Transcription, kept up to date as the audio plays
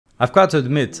I've got to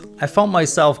admit, I found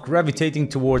myself gravitating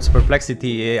towards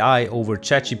Perplexity AI over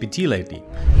ChatGPT lately.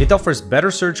 It offers better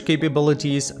search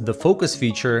capabilities, the focus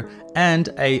feature, and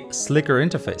a slicker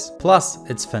interface. Plus,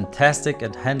 it's fantastic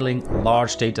at handling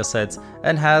large datasets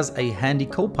and has a handy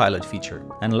Copilot feature.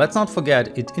 And let's not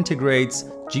forget, it integrates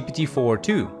GPT-4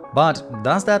 too. But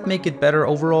does that make it better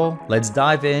overall? Let's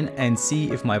dive in and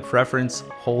see if my preference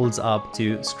holds up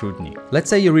to scrutiny. Let's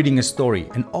say you're reading a story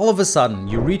and all of a sudden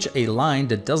you reach a line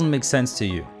that doesn't make sense to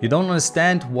you. You don't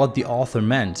understand what the author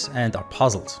meant and are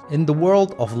puzzled. In the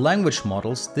world of language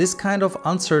models, this kind of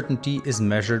uncertainty is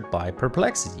measured by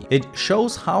Perplexity. It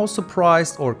shows how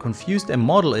surprised or confused a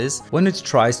model is when it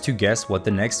tries to guess what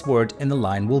the next word in the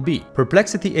line will be.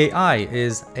 Perplexity AI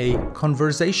is a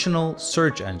conversational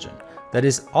search engine that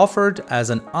is offered as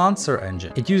an answer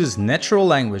engine. It uses natural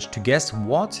language to guess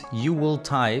what you will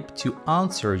type to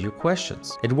answer your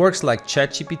questions. It works like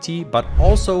ChatGPT, but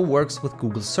also works with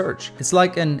Google Search. It's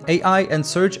like an AI and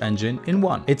search engine in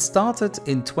one. It started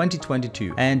in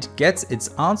 2022 and gets its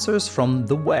answers from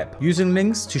the web, using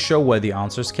links to show where the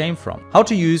answers came from. How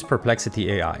to use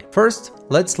Perplexity AI. First,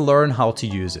 let's learn how to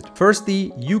use it.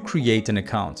 Firstly, you create an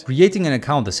account. Creating an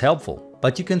account is helpful,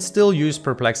 but you can still use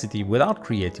Perplexity without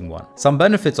creating one. Some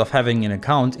benefits of having an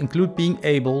account include being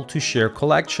able to share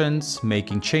collections,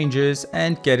 making changes,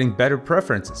 and getting better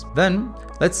preferences. Then,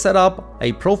 let's set up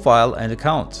a profile and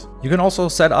account. You can also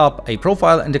set up a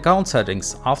profile and account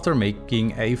settings after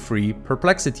making a free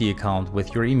Perplexity account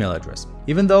with your email address.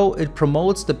 Even though it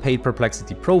promotes the paid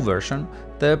Perplexity Pro version,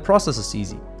 the process is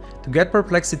easy. To get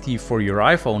Perplexity for your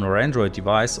iPhone or Android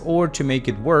device, or to make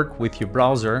it work with your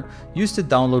browser, use the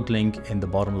download link in the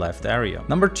bottom left area.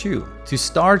 Number 2. To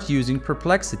start using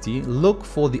Perplexity, look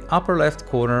for the upper left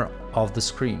corner of the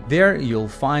screen. There you'll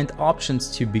find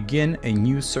options to begin a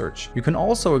new search. You can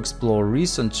also explore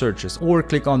recent searches or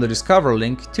click on the Discover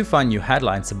link to find new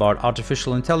headlines about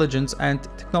artificial intelligence and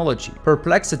technology.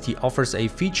 Perplexity offers a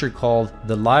feature called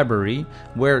the Library,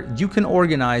 where you can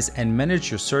organize and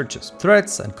manage your searches.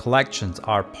 Threads and collections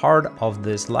are part of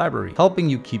this library, helping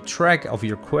you keep track of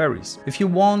your queries. If you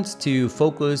want to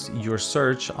focus your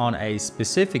search on a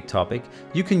specific topic,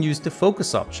 you can use the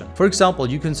focus option. For example,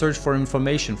 you can search for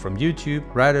information from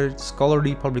YouTube, Reddit,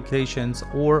 scholarly publications,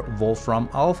 or Wolfram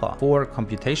Alpha for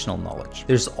computational knowledge.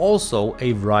 There's also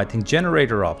a writing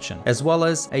generator option, as well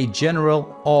as a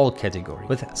general all category.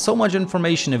 With so much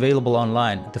information available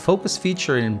online, the focus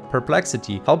feature in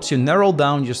Perplexity helps you narrow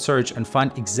down your search and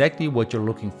find exactly what you're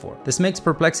looking for. This makes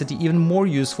Perplexity even more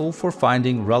useful for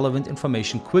finding relevant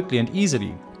information quickly and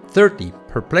easily. Thirdly,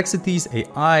 Perplexity's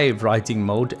AI writing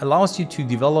mode allows you to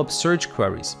develop search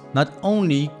queries. Not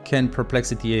only can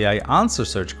Perplexity AI answer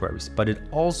search queries, but it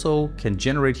also can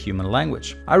generate human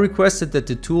language. I requested that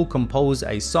the tool compose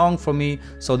a song for me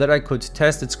so that I could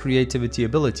test its creativity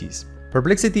abilities.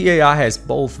 Perplexity AI has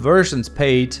both versions,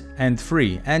 paid and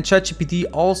free, and ChatGPT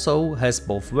also has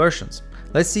both versions.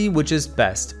 Let's see which is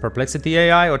best, Perplexity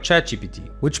AI or ChatGPT.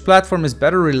 Which platform is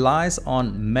better relies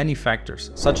on many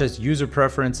factors, such as user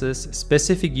preferences,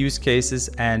 specific use cases,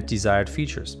 and desired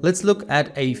features. Let's look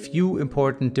at a few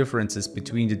important differences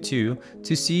between the two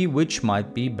to see which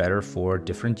might be better for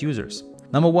different users.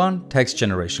 Number 1, text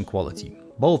generation quality.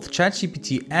 Both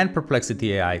ChatGPT and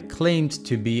Perplexity AI claimed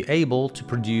to be able to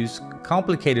produce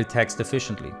complicated text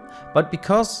efficiently. But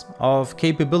because of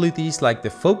capabilities like the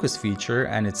focus feature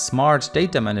and its smart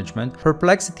data management,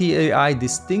 Perplexity AI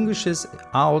distinguishes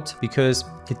out because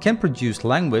it can produce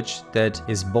language that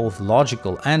is both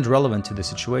logical and relevant to the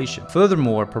situation.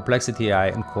 Furthermore, Perplexity AI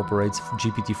incorporates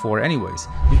GPT-4 anyways,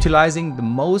 utilizing the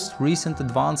most recent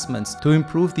advancements to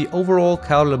improve the overall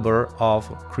caliber of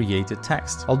created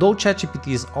text. Although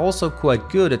ChatGPT is also quite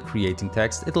good at creating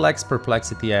text, it lacks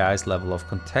Perplexity AI's level of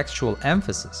contextual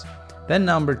emphasis. Then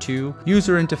number 2,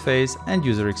 user interface and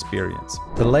user experience.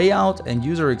 The layout and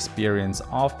user experience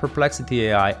of Perplexity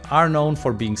AI are known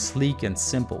for being sleek and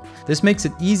simple. This makes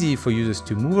it easy for users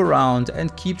to move around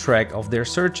and keep track of their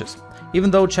searches. Even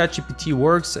though ChatGPT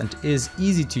works and is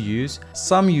easy to use,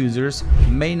 some users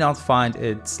may not find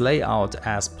its layout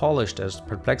as polished as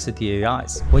Perplexity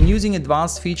AI's. When using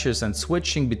advanced features and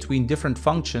switching between different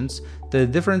functions, the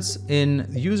difference in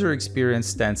user experience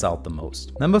stands out the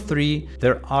most. Number 3,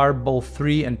 there are both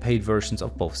free and paid versions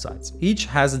of both sides. Each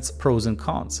has its pros and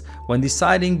cons. When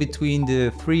deciding between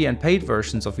the free and paid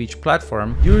versions of each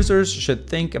platform, users should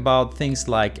think about things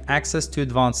like access to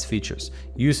advanced features,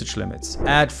 usage limits,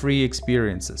 ad-free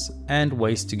experiences, and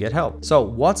ways to get help. So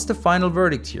what's the final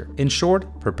verdict here? In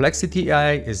short, Perplexity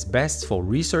AI is best for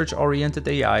research-oriented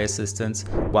AI assistants,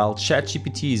 while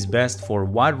ChatGPT is best for a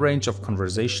wide range of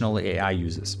conversational AI AI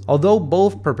users. Although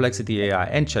both Perplexity AI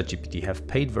and ChatGPT have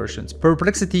paid versions,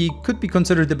 Perplexity could be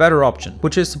considered the better option,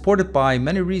 which is supported by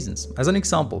many reasons. As an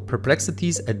example,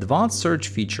 Perplexity's advanced search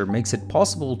feature makes it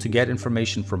possible to get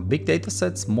information from big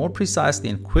datasets more precisely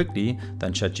and quickly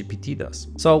than ChatGPT does.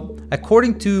 So,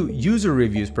 according to user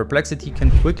reviews, Perplexity can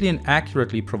quickly and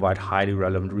accurately provide highly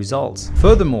relevant results.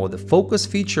 Furthermore, the focus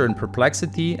feature in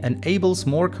Perplexity enables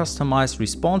more customized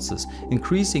responses,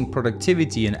 increasing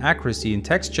productivity and accuracy in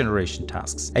text generation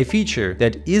tasks, a feature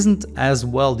that isn't as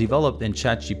well developed in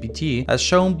ChatGPT, as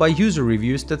shown by user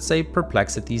reviews that say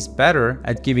Perplexity is better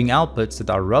at giving outputs that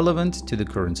are relevant to the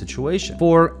current situation.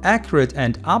 For accurate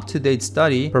and up-to-date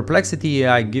study, Perplexity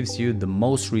AI gives you the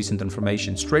most recent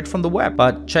information straight from the web,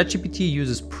 but ChatGPT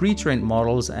uses pre-trained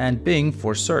models and Bing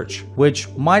for search, which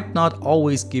might not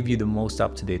always give you the most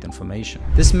up-to-date information.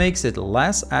 This makes it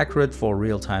less accurate for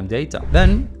real-time data.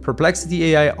 Then,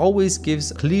 Perplexity AI always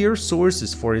gives clear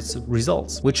sources for its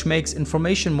results, which makes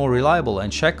information more reliable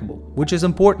and checkable, which is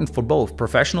important for both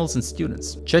professionals and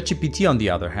students. ChatGPT, on the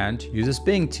other hand, uses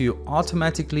Bing to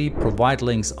automatically provide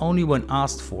links only when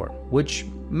asked for, which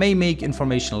may make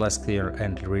information less clear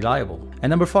and reliable. And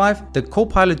number 5, the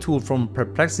Copilot tool from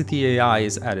Perplexity AI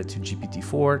is added to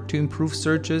GPT-4 to improve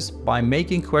searches by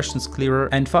making questions clearer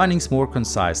and findings more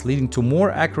concise, leading to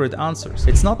more accurate answers.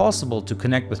 It's not possible to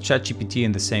connect with ChatGPT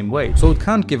in the same way, so it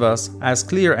can't give us as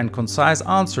clear and concise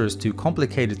answers to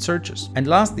complicated searches. And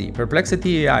lastly,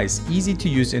 Perplexity AI's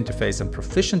easy-to-use interface and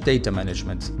proficient data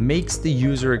management makes the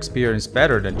user experience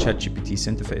better than ChatGPT's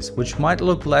interface, which might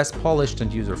look less polished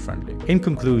and user-friendly. In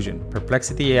conclusion,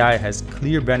 Perplexity AI has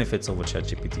clear benefits over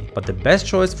ChatGPT, but the best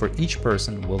choice for each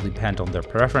person will depend on their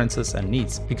preferences and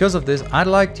needs. Because of this, I'd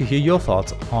like to hear your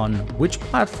thoughts on which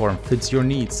platform fits your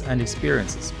needs and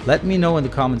experiences. Let me know in the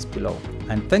comments below.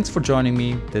 And thanks for joining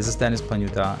me. This is Dennis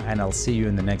Planuta, and I'll see you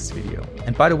in the next video.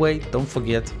 And by the way, don't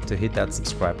forget to hit that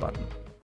subscribe button.